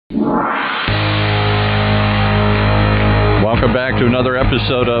Welcome back to another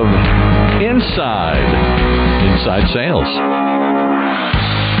episode of Inside Sales.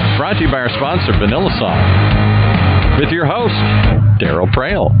 Brought to you by our sponsor, VanillaSoft, with your host, Darryl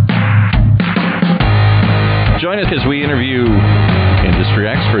Praill. Join us as we interview industry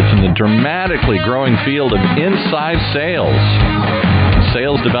experts in the dramatically growing field of inside sales and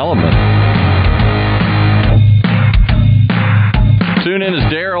sales development. Tune in as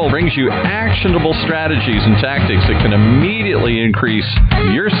Darryl brings you actionable strategies and tactics that can immediately increase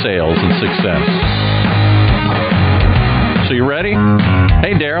your sales and success. So you ready?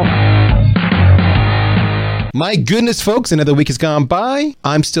 Hey, Darryl. My goodness, folks, another week has gone by.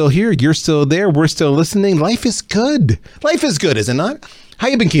 I'm still here. You're still there. We're still listening. Life is good. Life is good, is it not? How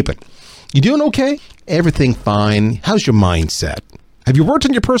you been keeping? You doing okay? Everything fine. How's your mindset? Have you worked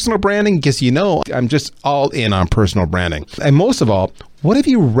on your personal branding? Guess you know I'm just all in on personal branding. And most of all, what have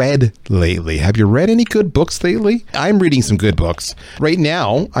you read lately? Have you read any good books lately? I'm reading some good books. Right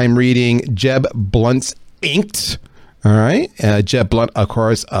now, I'm reading Jeb Blunt's Inked. All right. Jeb Blunt, of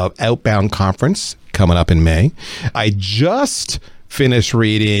course, of Outbound Conference coming up in May. I just finished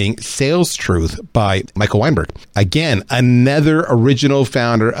reading Sales Truth by Michael Weinberg. Again, another original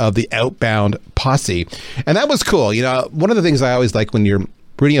founder of the Outbound Posse. And that was cool. You know, one of the things I always like when you're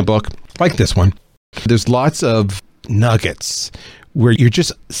reading a book like this one, there's lots of nuggets where you're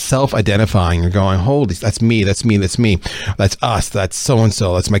just self-identifying. You're going, holy, that's me, that's me, that's me. That's us, that's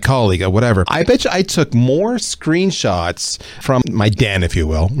so-and-so, that's my colleague, or whatever. I bet you I took more screenshots from my den, if you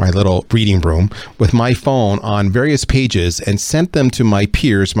will, my little reading room, with my phone on various pages and sent them to my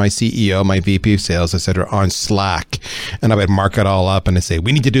peers, my CEO, my VP of sales, etc., on Slack. And I would mark it all up and I'd say,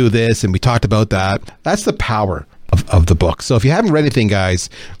 we need to do this, and we talked about that. That's the power of the book. So if you haven't read anything, guys,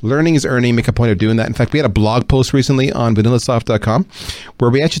 learning is earning. Make a point of doing that. In fact, we had a blog post recently on vanillasoft.com where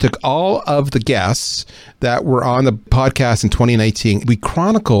we actually took all of the guests that were on the podcast in 2019. We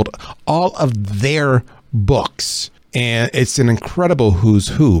chronicled all of their books. And it's an incredible who's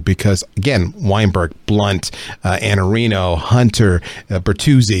who because, again, Weinberg, Blunt, Annarino, Hunter,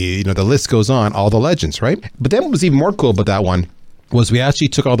 Bertuzzi, you know, the list goes on, all the legends, right? But then what was even more cool about that one was we actually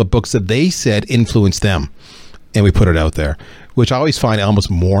took all the books that they said influenced them. And we put it out there, which I always find almost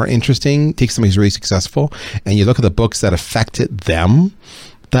more interesting. Take somebody who's really successful and you look at the books that affected them.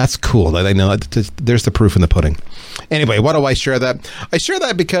 That's cool. I know there's the proof in the pudding. Anyway, why do I share that? I share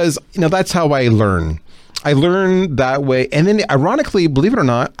that because, you know, that's how I learn. I learn that way. And then ironically, believe it or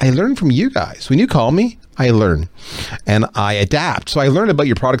not, I learn from you guys. When you call me, I learn and I adapt. So I learn about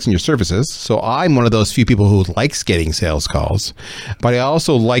your products and your services. So I'm one of those few people who likes getting sales calls, but I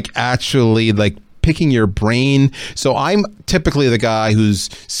also like actually picking your brain. So I'm typically the guy who's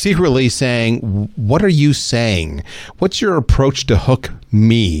secretly saying, what are you saying? What's your approach to hook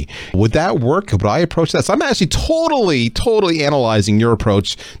me? Would that work? Would I approach that? So I'm actually totally analyzing your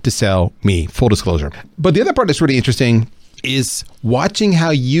approach to sell me, full disclosure. But the other part that's really interesting is watching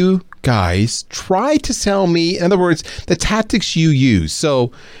how you guys try to sell me. In other words, the tactics you use.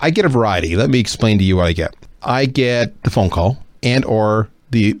 So I get a variety. Let me explain to you what I get. I get the phone call and or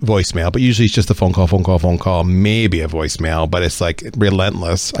the voicemail, but usually it's just a phone call, maybe a voicemail, but it's like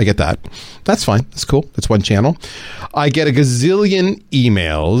relentless. I get that. That's fine. That's cool. That's one channel. I get a gazillion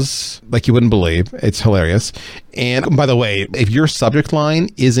emails like you wouldn't believe. It's hilarious. And by the way, if your subject line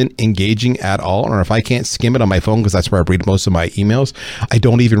isn't engaging at all, or if I can't skim it on my phone, because that's where I read most of my emails, I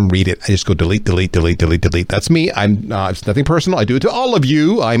don't even read it. I just go delete. That's me. It's nothing personal. I do it to all of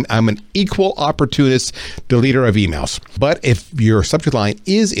you. I'm an equal opportunist deleter of emails. But if your subject line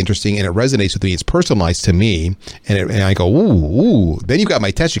is interesting and it resonates with me, it's personalized to me, and I go, ooh, then you've got my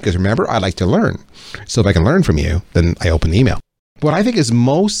attention, because remember, I like to learn. So if I can learn from you, then I open the email. What I think is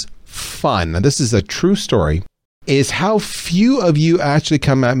most fun, and this is a true story, is how few of you actually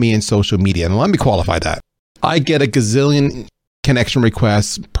come at me in social media. And let me qualify that. I get a gazillion connection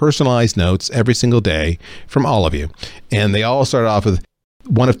requests, personalized notes every single day from all of you. And they all start off with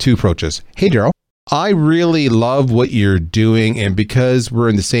one of two approaches. Hey, Darryl, I really love what you're doing. And because we're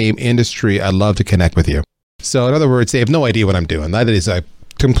in the same industry, I'd love to connect with you. So in other words, they have no idea what I'm doing. That is a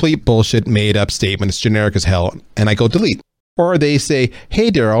complete bullshit, made up statement. It's generic as hell. And I go delete. Or they say,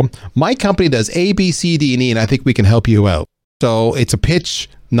 hey, Darryl, my company does A, B, C, D, and E, and I think we can help you out. So it's a pitch,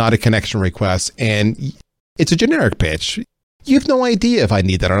 not a connection request. And it's a generic pitch. You have no idea if I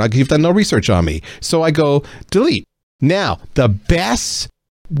need that or not, because you've done no research on me. So I go delete. Now, the best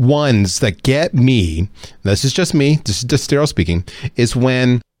ones that get me, this is just me, this is just Darryl speaking, is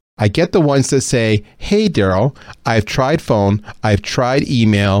when I get the ones that say, hey, Darryl, I've tried phone, I've tried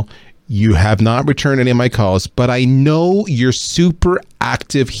email, You have not returned any of my calls, but I know you're super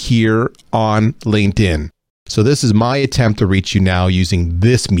active here on LinkedIn. So this is my attempt to reach you now using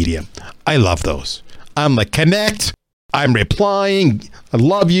this medium. I love those. I'm like, connect. I'm replying. I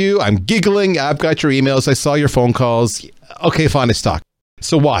love you. I'm giggling. I've got your emails. I saw your phone calls. Okay, fine, it's stock.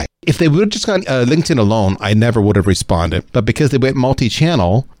 So why? If they would have just gone LinkedIn alone, I never would have responded. But because they went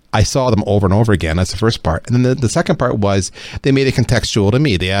multi-channel, I saw them over and over again. That's the first part. And then the second part was they made it contextual to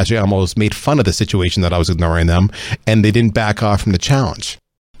me. They actually almost made fun of the situation that I was ignoring them, and they didn't back off from the challenge.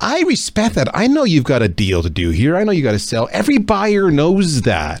 I respect that. I know you've got a deal to do here. I know you got to sell. Every buyer knows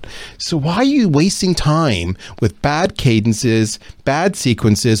that. So why are you wasting time with bad cadences, bad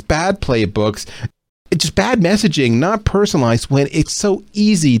sequences, bad playbooks, just bad messaging, not personalized when it's so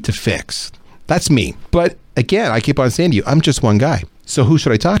easy to fix? That's me. But again, I keep on saying to you, I'm just one guy. So who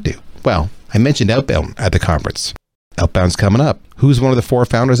should I talk to? Well, I mentioned Outbound at the conference. Outbound's coming up. Who's one of the 4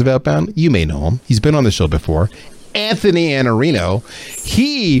 founders of Outbound? You may know him. He's been on the show before. Anthony Iannarino.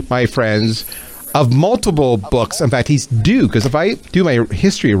 He, my friends, of multiple books. In fact, he's due, because if I do my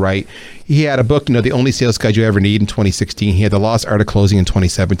history right, he had a book, The Only Sales Guide You Ever Need in 2016. He had The Lost Art of Closing in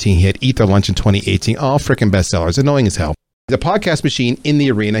 2017. He had Eat the Lunch in 2018. All freaking bestsellers. Annoying as hell. He's a podcast machine in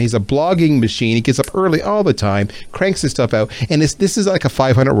the arena. He's a blogging machine. He gets up early all the time, cranks his stuff out. And this is like a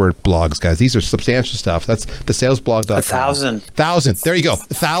 500-word blogs, guys. These are substantial stuff. That's the salesblog.com. 1,000. 1,000. There you go.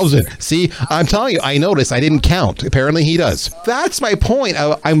 1,000. See, I'm telling you, I noticed. I didn't count. Apparently he does. That's my point.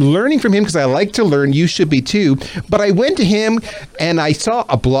 I'm learning from him because I like to learn. You should be too. But I went to him and I saw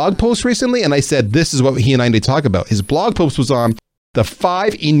a blog post recently and I said, this is what he and I need to talk about. His blog post was on the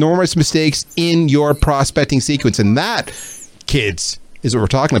 5 enormous mistakes in your prospecting sequence. And that, kids, is what we're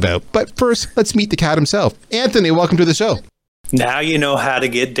talking about. But first, let's meet the cat himself. Anthony, welcome to the show. Now you know how to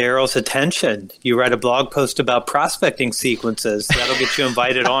get Daryl's attention. You write a blog post about prospecting sequences. That'll get you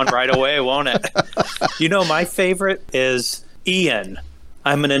invited on right away, won't it? My favorite is Ian.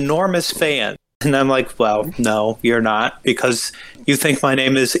 I'm an enormous fan. And I'm like, well, no, you're not, because you think my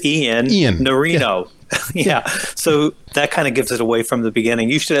name is Ian Narino. Yeah. So that kind of gives it away from the beginning.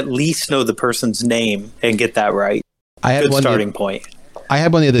 You should at least know the person's name and get that right. Good starting point. I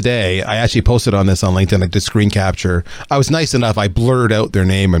had one the other day. I actually posted on this on LinkedIn, like the screen capture. I was nice enough. I blurred out their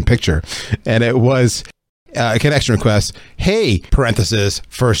name and picture. And it was a connection request. Hey, parenthesis,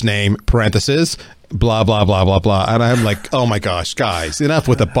 first name, parenthesis, blah, blah, blah, blah, blah. And I'm like, oh my gosh, guys, enough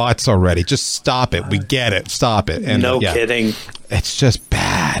with the bots already. Just stop it. We get it. Stop it. And no kidding. It's just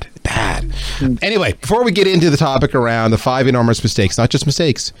bad. Anyway, before we get into the topic around the 5 enormous mistakes, not just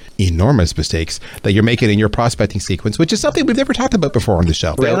mistakes, enormous mistakes that you're making in your prospecting sequence, which is something we've never talked about before on the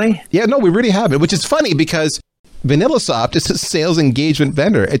show. Really? Yeah, no, we really haven't, which is funny because VanillaSoft is a sales engagement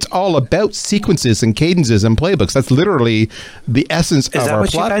vendor. It's all about sequences and cadences and playbooks. That's literally the essence of our platform.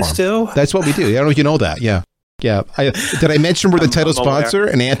 Is that what you guys do? That's what we do. I don't know if you know that. Yeah. Did I mention we're the title sponsor?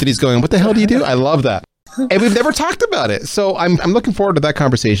 And Anthony's going, what the hell do you do? I love that. And we've never talked about it. So I'm looking forward to that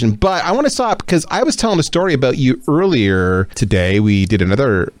conversation. But I want to stop because I was telling a story about you earlier today. We did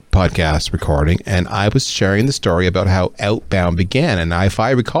another podcast recording, and I was sharing the story about how Outbound began. And if I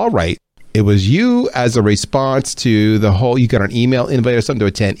recall right, it was you as a response to the whole, you got an email invite or something to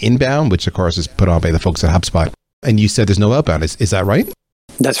attend Inbound, which of course is put on by the folks at HubSpot. And you said there's no Outbound. Is that right?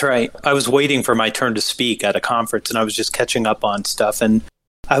 That's right. I was waiting for my turn to speak at a conference, and I was just catching up on stuff. And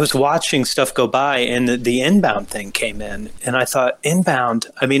I was watching stuff go by, and the Inbound thing came in, and I thought, Inbound,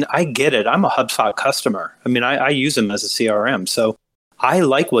 I mean, I get it. I'm a HubSpot customer. I mean, I use them as a CRM, so I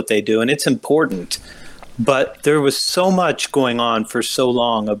like what they do, and it's important. But there was so much going on for so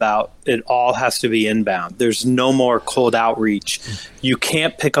long about it all has to be inbound. There's no more cold outreach. You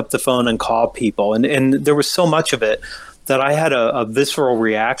can't pick up the phone and call people. And there was so much of it that I had a visceral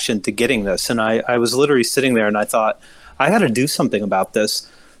reaction to getting this. And I was literally sitting there and I thought, I got to do something about this.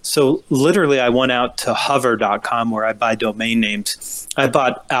 So literally I went out to hover.com where I buy domain names. I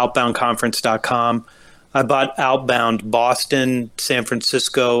bought outboundconference.com. I bought Outbound Boston, San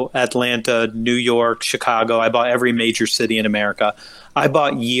Francisco, Atlanta, New York, Chicago. I bought every major city in America. I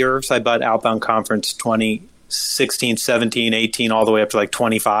bought years. I bought Outbound Conference 2016, 17, 18, all the way up to like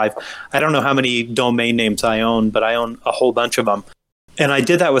 25. I don't know how many domain names I own, but I own a whole bunch of them. And I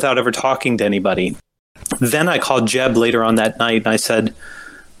did that without ever talking to anybody. Then I called Jeb later on that night and I said,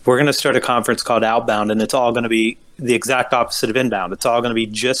 we're going to start a conference called Outbound, and it's all going to be the exact opposite of inbound. It's all going to be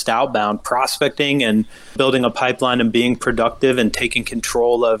just outbound, prospecting and building a pipeline and being productive and taking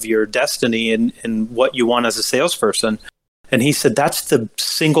control of your destiny and what you want as a salesperson. And he said, that's the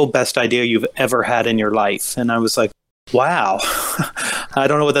single best idea you've ever had in your life. And I was like, wow, I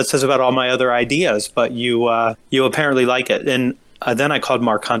don't know what that says about all my other ideas, but you apparently like it. And then I called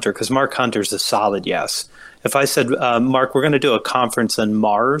Mark Hunter, because Mark Hunter's a solid yes. If I said, Mark, we're going to do a conference on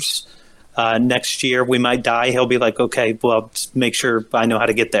Mars next year, we might die, he'll be like, okay, well, make sure I know how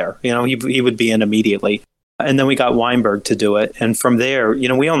to get there. He would be in immediately. And then we got Weinberg to do it. And from there,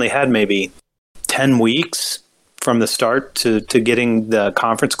 we only had maybe 10 weeks from the start to getting the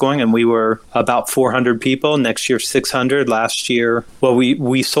conference going. And we were about 400 people. Next year, 600. Last year, well,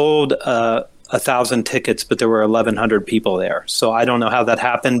 we sold 1,000 tickets, but there were 1,100 people there. So I don't know how that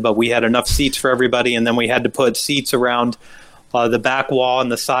happened, but we had enough seats for everybody. And then we had to put seats around the back wall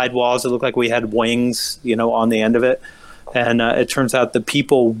and the side walls. It looked like we had wings, on the end of it. And it turns out that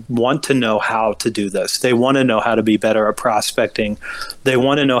people want to know how to do this. They want to know how to be better at prospecting. They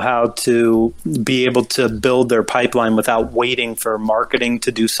want to know how to be able to build their pipeline without waiting for marketing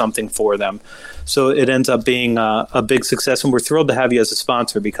to do something for them. So it ends up being a big success. And we're thrilled to have you as a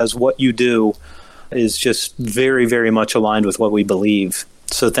sponsor, because what you do is just very, very much aligned with what we believe.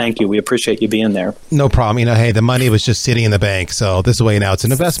 So thank you. We appreciate you being there. No problem. Hey, the money was just sitting in the bank. So this way now it's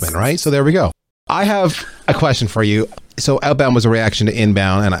an investment, right? So there we go. I have a question for you. So outbound was a reaction to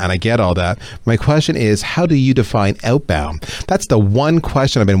inbound, and I get all that. My question is, how do you define outbound? That's the one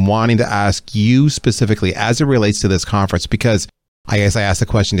question I've been wanting to ask you specifically as it relates to this conference, because I guess I asked the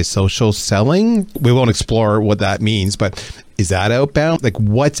question, is social selling? We won't explore what that means, but is that outbound? Like,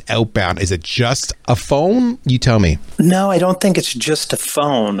 what's outbound? Is it just a phone? You tell me. No, I don't think it's just a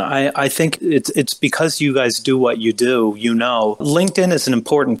phone. I think it's because you guys do what you do, LinkedIn is an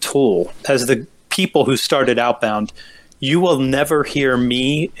important tool. As the people who started Outbound, you will never hear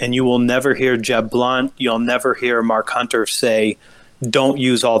me and you will never hear Jeb Blunt. You'll never hear Mark Hunter say, don't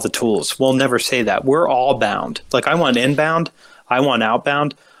use all the tools. We'll never say that. We're all bound. Like, I want inbound. I want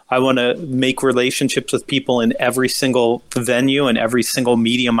outbound. I want to make relationships with people in every single venue and every single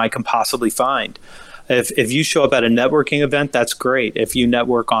medium I can possibly find. If you show up at a networking event, that's great. If you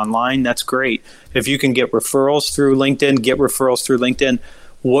network online, that's great. If you can get referrals through LinkedIn, get referrals through LinkedIn.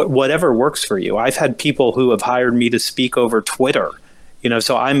 Whatever works for you. I've had people who have hired me to speak over Twitter,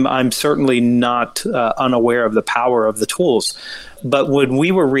 so I'm certainly not unaware of the power of the tools. But when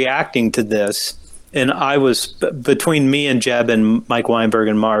we were reacting to this, and I was, between me and Jeb and Mike Weinberg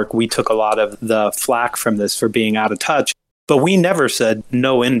and Mark, we took a lot of the flack from this for being out of touch. But we never said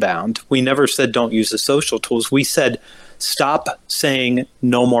no inbound. We never said don't use the social tools. We said stop saying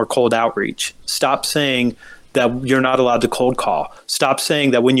no more cold outreach. Stop saying that you're not allowed to cold call. Stop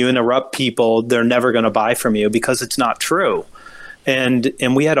saying that when you interrupt people, they're never going to buy from you, because it's not true. And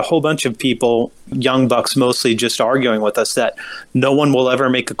we had a whole bunch of people, young bucks mostly, just arguing with us that no one will ever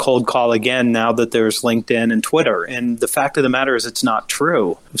make a cold call again now that there's LinkedIn and Twitter. And the fact of the matter is it's not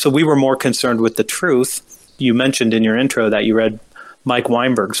true. So we were more concerned with the truth. You mentioned in your intro that you read Mike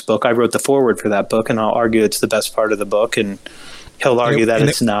Weinberg's book. I wrote the foreword for that book, and I'll argue it's the best part of the book. And he'll argue that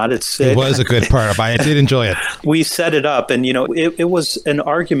it's not. It was a good part. I did enjoy it. We set it up, and it was an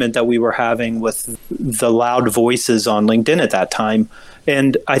argument that we were having with the loud voices on LinkedIn at that time.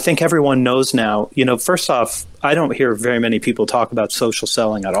 And I think everyone knows now, first off, I don't hear very many people talk about social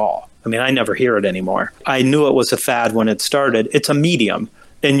selling at all. I mean, I never hear it anymore. I knew it was a fad when it started. It's a medium.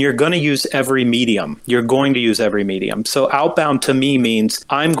 And you're going to use every medium. You're going to use every medium. So outbound to me means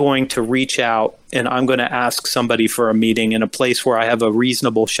I'm going to reach out and I'm going to ask somebody for a meeting in a place where I have a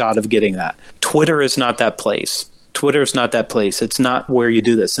reasonable shot of getting that. Twitter is not that place. Twitter is not that place. It's not where you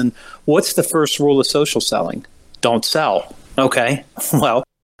do this. And what's the first rule of social selling? Don't sell. Okay. Well,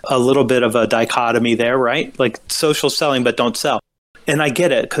 a little bit of a dichotomy there, right? Like social selling, but don't sell. And I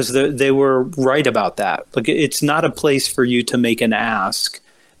get it, because they were right about that. Like, it's not a place for you to make an ask.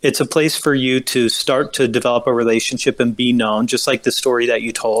 It's a place for you to start to develop a relationship and be known, just like the story that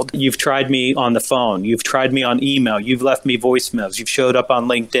you told. You've tried me on the phone. You've tried me on email. You've left me voicemails. You've showed up on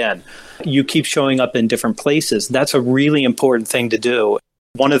LinkedIn. You keep showing up in different places. That's a really important thing to do.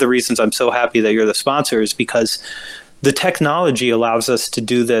 One of the reasons I'm so happy that you're the sponsor is because the technology allows us to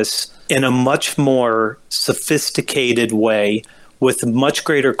do this in a much more sophisticated way, with much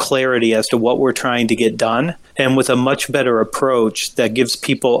greater clarity as to what we're trying to get done, and with a much better approach that gives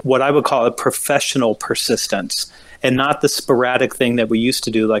people what I would call a professional persistence, and not the sporadic thing that we used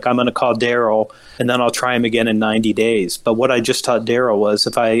to do. Like, I'm going to call Daryl and then I'll try him again in 90 days. But what I just taught Daryl was,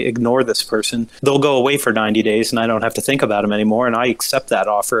 if I ignore this person, they'll go away for 90 days and I don't have to think about him anymore. And I accept that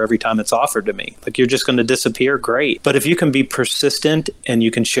offer every time it's offered to me. Like, you're just going to disappear. Great. But if you can be persistent and you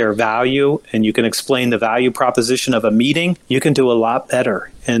can share value and you can explain the value proposition of a meeting, you can do a lot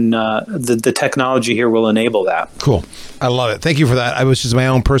better. And the technology here will enable that. Cool. I love it. Thank you for that. I was just my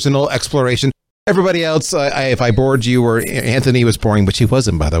own personal exploration. Everybody else, if I bored you or Anthony was boring, which he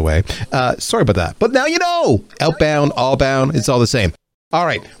wasn't, by the way, sorry about that. But now you know. Outbound, allbound, it's all the same. All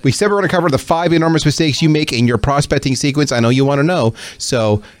right. We said we're going to cover the 5 enormous mistakes you make in your prospecting sequence. I know you want to know.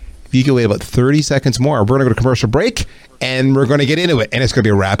 So if you can wait about 30 seconds more, we're going to go to commercial break, and we're going to get into it. And it's going to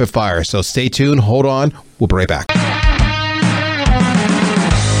be a rapid fire. So stay tuned. Hold on. We'll be right back.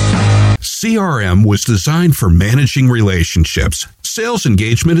 CRM was designed for managing relationships. Sales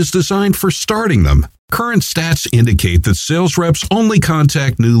engagement is designed for starting them. Current stats indicate that sales reps only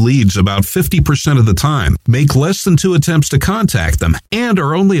contact new leads about 50% of the time, make less than 2 attempts to contact them, and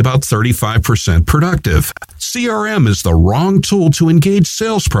are only about 35% productive. CRM is the wrong tool to engage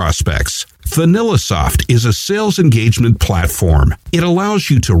sales prospects. VanillaSoft is a sales engagement platform. It allows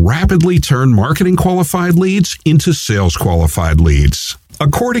you to rapidly turn marketing qualified leads into sales qualified leads.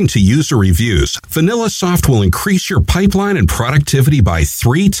 According to user reviews, VanillaSoft will increase your pipeline and productivity by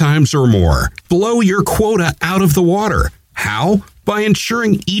 3 times or more. Blow your quota out of the water. How? By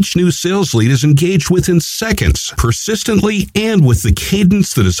ensuring each new sales lead is engaged within seconds, persistently, and with the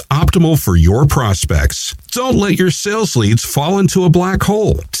cadence that is optimal for your prospects. Don't let your sales leads fall into a black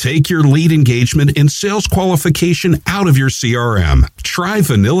hole. Take your lead engagement and sales qualification out of your CRM. Try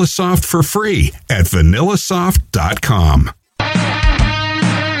VanillaSoft for free at vanillasoft.com.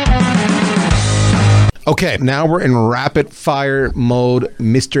 Okay, now we're in rapid fire mode.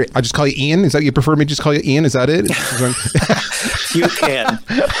 Mr. I'll just call you Ian. Is that you prefer me to just call you Ian? Is that it? You can.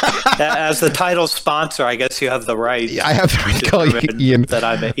 As the title sponsor, I guess you have the right. I have the right to call you Ian. That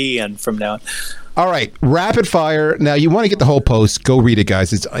I'm an Ian from now on. All right, rapid fire. Now, you want to get the whole post. Go read it,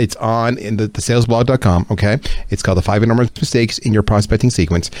 guys. It's on in the salesblog.com, okay? It's called the 5 enormous mistakes in your prospecting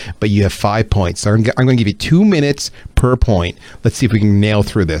sequence, but you have 5 points. So I'm going to give you 2 minutes per point. Let's see if we can nail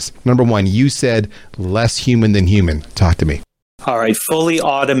through this. Number 1, you said less human than human. Talk to me. All right, fully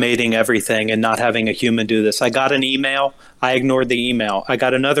automating everything and not having a human do this. I got an email. I ignored the email. I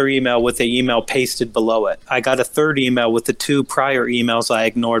got another email with the email pasted below it. I got a third email with the 2 prior emails I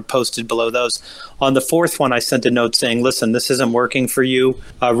ignored posted below those. On the 4th one, I sent a note saying, listen, this isn't working for you.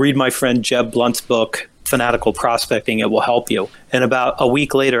 Read my friend Jeb Blunt's book, Fanatical Prospecting. It will help you. And about a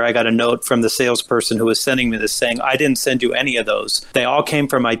week later, I got a note from the salesperson who was sending me this saying, I didn't send you any of those. They all came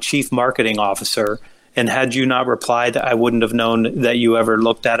from my chief marketing officer. And had you not replied, I wouldn't have known that you ever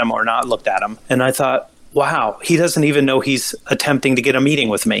looked at him or not looked at him. And I thought, wow, he doesn't even know he's attempting to get a meeting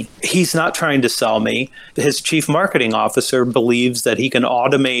with me. He's not trying to sell me. His chief marketing officer believes that he can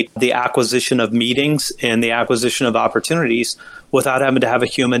automate the acquisition of meetings and the acquisition of opportunities without having to have a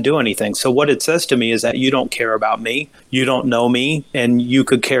human do anything. So what it says to me is that you don't care about me, you don't know me, and you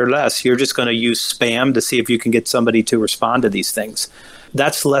could care less. You're just going to use spam to see if you can get somebody to respond to these things.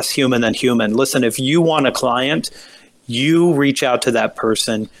 That's less human than human. Listen, if you want a client, you reach out to that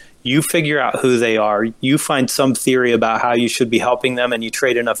person, you figure out who they are, you find some theory about how you should be helping them, and you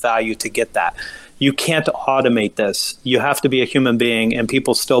trade enough value to get that. You can't automate this. You have to be a human being, and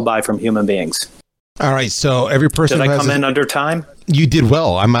people still buy from human beings. All right, so every person Did I come in under time? You did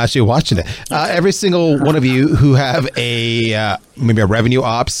well. I'm actually watching it. Every single one of you who have a maybe a revenue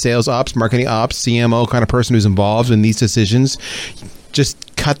ops, sales ops, marketing ops, CMO kind of person who's involved in these decisions,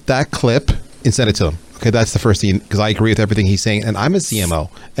 just cut that clip and send it to him. Okay, that's the first thing, because I agree with everything he's saying, and I'm a CMO,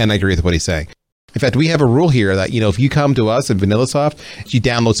 and I agree with what he's saying. In fact, we have a rule here that, if you come to us at VanillaSoft, you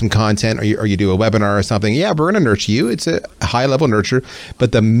download some content or you do a webinar or something, yeah, we're going to nurture you. It's a high-level nurture.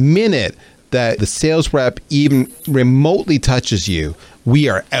 But the minute that the sales rep even remotely touches you, we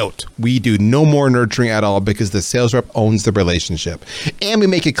are out. We do no more nurturing at all because the sales rep owns the relationship. And we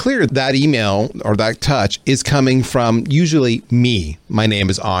make it clear that email or that touch is coming from usually me. My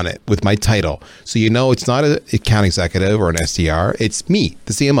name is on it with my title. So it's not an account executive or an SDR. It's me,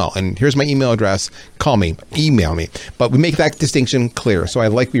 the CMO. And here's my email address. Call me, email me. But we make that distinction clear. So I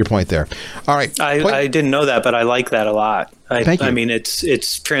like your point there. All right. I didn't know that, but I like that a lot. Thank you. I mean,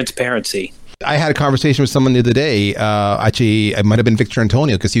 it's transparency. I had a conversation with someone the other day. Actually, it might have been Victor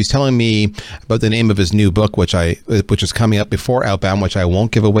Antonio, because he was telling me about the name of his new book, which is coming up before Outbound, which I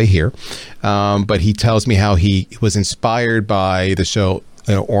won't give away here. But he tells me how he was inspired by the show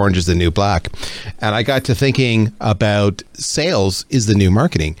Orange is the New Black. And I got to thinking about sales is the new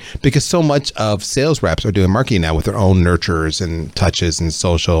marketing, because so much of sales reps are doing marketing now with their own nurturers and touches and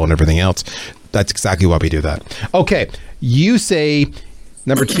social and everything else. That's exactly why we do that. Okay, you say...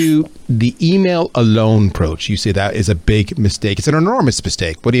 Number 2, the email alone approach. You say that is a big mistake. It's an enormous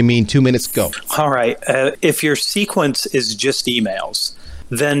mistake. What do you mean? 2 minutes, go. All right. If your sequence is just emails,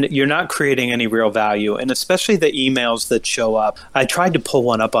 then you're not creating any real value. And especially the emails that show up. I tried to pull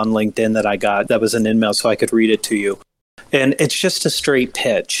one up on LinkedIn that I got that was an email so I could read it to you. And it's just a straight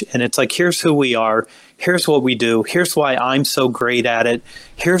pitch. And it's like, here's who we are. Here's what we do. Here's why I'm so great at it.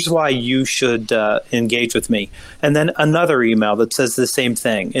 Here's why you should engage with me. And then another email that says the same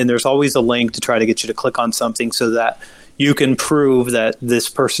thing. And there's always a link to try to get you to click on something so that you can prove that this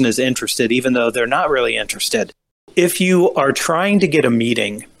person is interested, even though they're not really interested. If you are trying to get a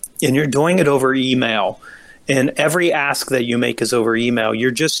meeting and you're doing it over email, and every ask that you make is over email,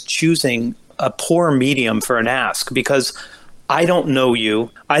 you're just choosing a poor medium for an ask, because I don't know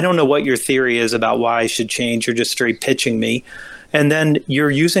you. I don't know what your theory is about why I should change. You're just straight pitching me. And then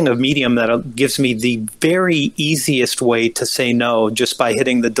you're using a medium that gives me the very easiest way to say no just by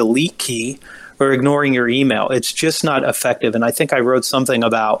hitting the delete key or ignoring your email. It's just not effective. And I think I wrote something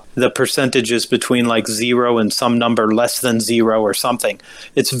about the percentages between like 0 and some number less than 0 or something.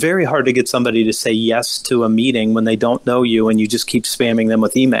 It's very hard to get somebody to say yes to a meeting when they don't know you and you just keep spamming them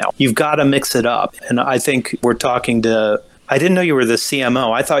with email. You've got to mix it up. And I think we're talking to, I didn't know you were the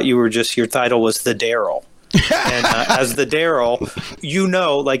CMO. I thought you were just, your title was the Daryl. And as the Daryl,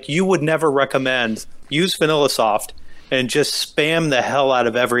 like you would never recommend use VanillaSoft and just spam the hell out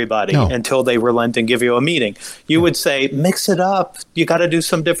of everybody until they relent and give you a meeting. You would say, mix it up. You got to do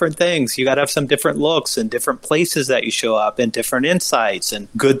some different things. You got to have some different looks and different places that you show up and different insights and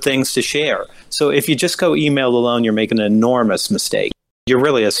good things to share. So if you just go email alone, you're making an enormous mistake. You're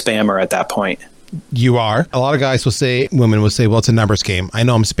really a spammer at that point. You are. A lot of guys will say, women will say, well, it's a numbers game. I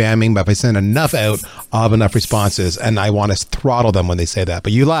know I'm spamming, but if I send enough out, I'll have enough responses. And I want to throttle them when they say that.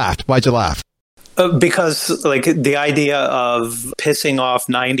 But you laughed. Why'd you laugh? Because like the idea of pissing off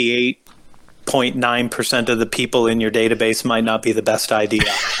 98.9% of the people in your database might not be the best idea.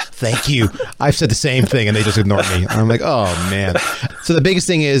 Thank you. I've said the same thing and they just ignored me. I'm like, oh man. So the biggest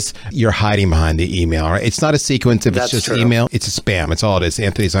thing is you're hiding behind the email, right? It's not a sequence. If it's just true. Email, it's a spam. It's all it is.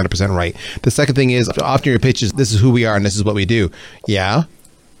 Anthony's 100% right. The second thing is often your pitches, this is who we are and this is what we do. Yeah.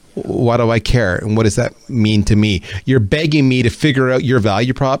 Why do I care? And what does that mean to me? You're begging me to figure out your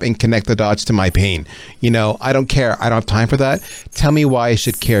value prop and connect the dots to my pain. I don't care. I don't have time for that. Tell me why I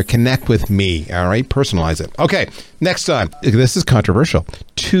should care. Connect with me. All right. Personalize it. Okay. Next time. This is controversial.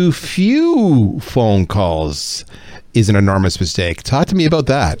 Too few phone calls is an enormous mistake. Talk to me about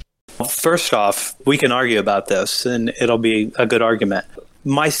that. First off, we can argue about this and it'll be a good argument.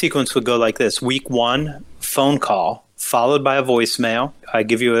 My sequence would go like this. Week 1, phone call, followed by a voicemail. I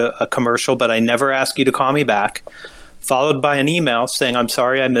give you a commercial, but I never ask you to call me back. Followed by an email saying, I'm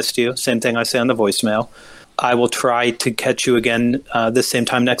sorry I missed you. Same thing I say on the voicemail. I will try to catch you again this same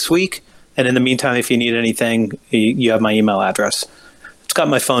time next week. And in the meantime, if you need anything, you have my email address. It's got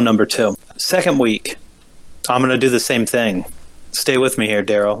my phone number too. Second week, I'm going to do the same thing. Stay with me here,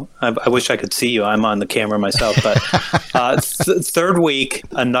 Daryl. I wish I could see you. I'm on the camera myself. But third week,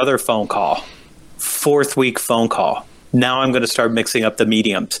 another phone call. Fourth week, phone call. Now I'm going to start mixing up the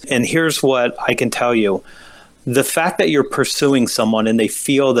mediums. And here's what I can tell you. The fact that you're pursuing someone and they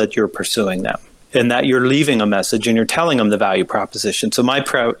feel that you're pursuing them and that you're leaving a message and you're telling them the value proposition. So my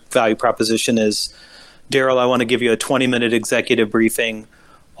value proposition is, Daryl, I want to give you a 20-minute executive briefing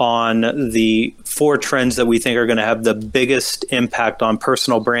on the 4 trends that we think are going to have the biggest impact on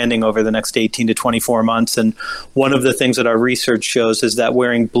personal branding over the next 18 to 24 months. And one of the things that our research shows is that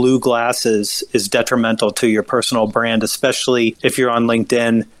wearing blue glasses is detrimental to your personal brand, especially if you're on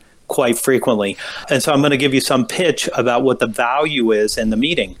LinkedIn quite frequently. And so I'm going to give you some pitch about what the value is in the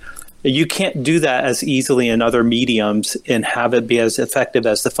meeting. You can't do that as easily in other mediums and have it be as effective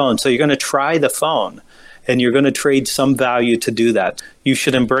as the phone. So you're going to try the phone. And you're going to trade some value to do that. You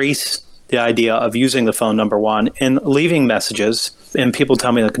should embrace the idea of using the phone, number one, and leaving messages. And people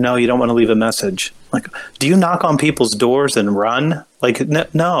tell me, like, no, you don't want to leave a message. Like, do you knock on people's doors and run? Like,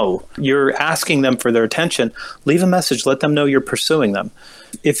 no, you're asking them for their attention. Leave a message. Let them know you're pursuing them.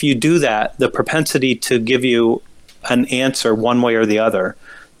 If you do that, the propensity to give you an answer one way or the other.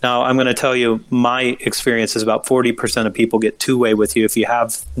 Now, I'm going to tell you, my experience is about 40% of people get two-way with you if you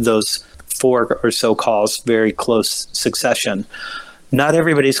have those 4 or so calls, very close succession. Not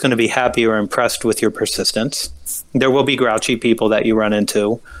everybody's going to be happy or impressed with your persistence. There will be grouchy people that you run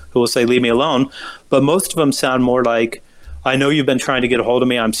into who will say, leave me alone. But most of them sound more like, I know you've been trying to get a hold of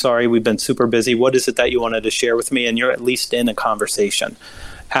me. I'm sorry. We've been super busy. What is it that you wanted to share with me? And you're at least in a conversation.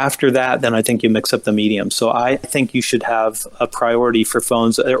 After that, then I think you mix up the medium. So I think you should have a priority for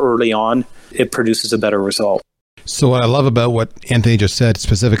phones early on. It produces a better result. So what I love about what Anthony just said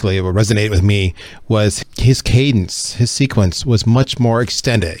specifically, what resonated with me, was his cadence, his sequence was much more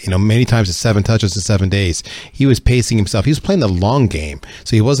extended. Many times it's 7 touches in 7 days. He was pacing himself. He was playing the long game.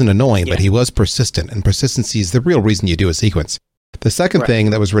 So he wasn't annoying, but he was persistent. And persistency is the real reason you do a sequence. The second thing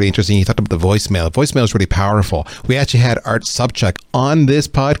that was really interesting, you talked about the voicemail. Voicemail is really powerful. We actually had Art Subchuk on this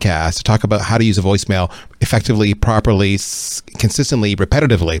podcast to talk about how to use a voicemail effectively, properly, consistently,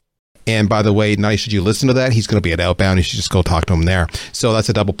 repetitively. And by the way, not only should you listen to that, he's going to be at Outbound. You should just go talk to him there. So that's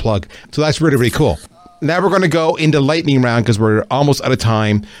a double plug. So that's really, really cool. Now we're going to go into lightning round because we're almost out of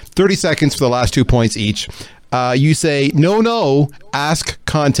time. 30 seconds for the last 2 points each. You say, no, ask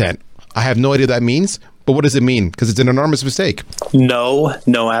content. I have no idea what that means. But what does it mean? Because it's an enormous mistake. No,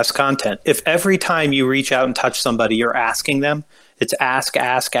 ask content. If every time you reach out and touch somebody, you're asking them, it's ask.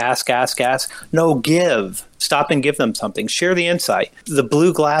 No, give. Stop and give them something. Share the insight. The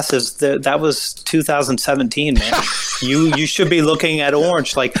blue glasses, that was 2017, man. You should be looking at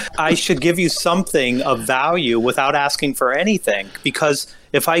orange. Like, I should give you something of value without asking for anything. Because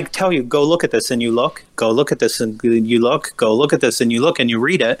if I tell you, go look at this and you look, go look at this and you look, go look at this and you look and you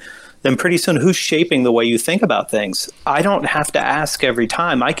read it, then pretty soon who's shaping the way you think about things? I don't have to ask every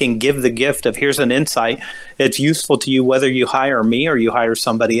time. I can give the gift of here's an insight. It's useful to you whether you hire me or you hire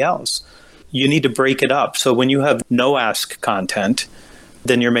somebody else. You need to break it up. So when you have no ask content,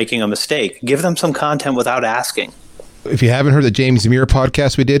 then you're making a mistake. Give them some content without asking. If you haven't heard the James Muir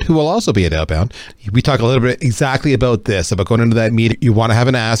podcast we did, who will also be at Outbound, we talk a little bit exactly about this, about going into that meeting. You want to have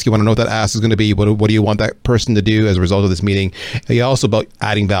an ask. You want to know what that ask is going to be. What do you want that person to do as a result of this meeting? And also about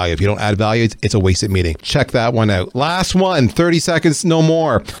adding value. If you don't add value, it's a wasted meeting. Check that one out. Last one, 30 seconds, no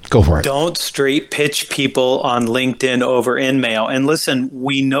more. Go for it. Don't straight pitch people on LinkedIn over InMail. And listen,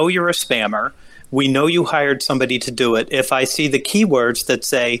 we know you're a spammer. We know you hired somebody to do it. If I see the keywords that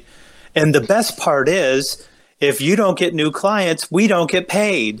say, and the best part is, if you don't get new clients, we don't get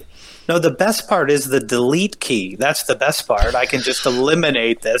paid. No, the best part is the delete key. That's the best part. I can just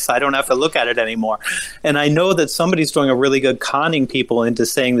eliminate this. I don't have to look at it anymore. And I know that somebody's doing a really good conning people into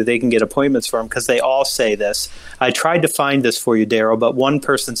saying that they can get appointments for them because they all say this. I tried to find this for you, Daryl, but one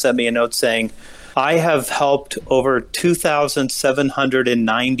person sent me a note saying, I have helped over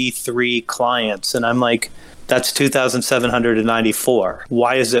 2,793 clients. And I'm like, that's 2,794.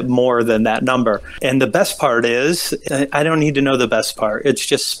 Why is it more than that number? And the best part is, I don't need to know the best part. It's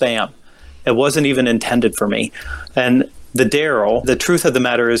just spam. It wasn't even intended for me. And the truth of the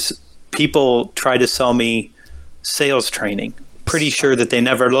matter is, people try to sell me sales training. Pretty sure that they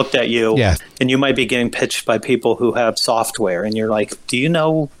never looked at you. Yeah. And you might be getting pitched by people who have software. And you're like, do you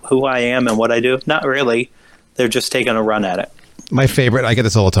know who I am and what I do? Not really. They're just taking a run at it. My favorite, I get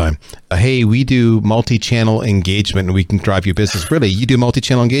this all the time. Hey, we do multi-channel engagement and we can drive your business. Really? You do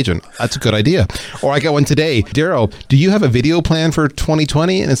multi-channel engagement? That's a good idea. Or I got one today. Daryl, do you have a video plan for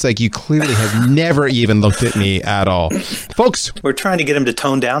 2020? And it's like, you clearly have never even looked at me at all. Folks. We're trying to get them to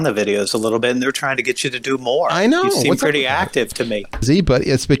tone down the videos a little bit, and they're trying to get you to do more. I know. You seem pretty active to me. But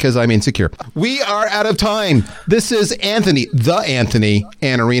it's because I'm insecure. We are out of time. This is Anthony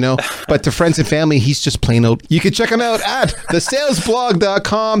Iannarino. But to friends and family, he's just plain out. You can check him out at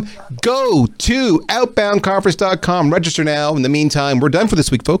thesalesblog.com. Go to outboundconference.com. Register now. In the meantime, we're done for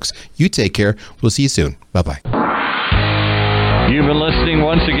this week, folks. You take care. We'll see you soon. Bye-bye. You've been listening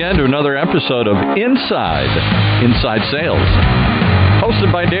once again to another episode of Inside Sales,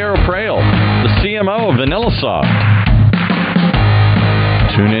 hosted by Daryl Praill, the CMO of VanillaSoft.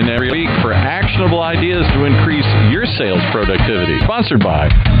 Tune in every week for actionable ideas to increase your sales productivity. Sponsored by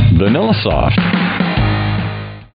VanillaSoft.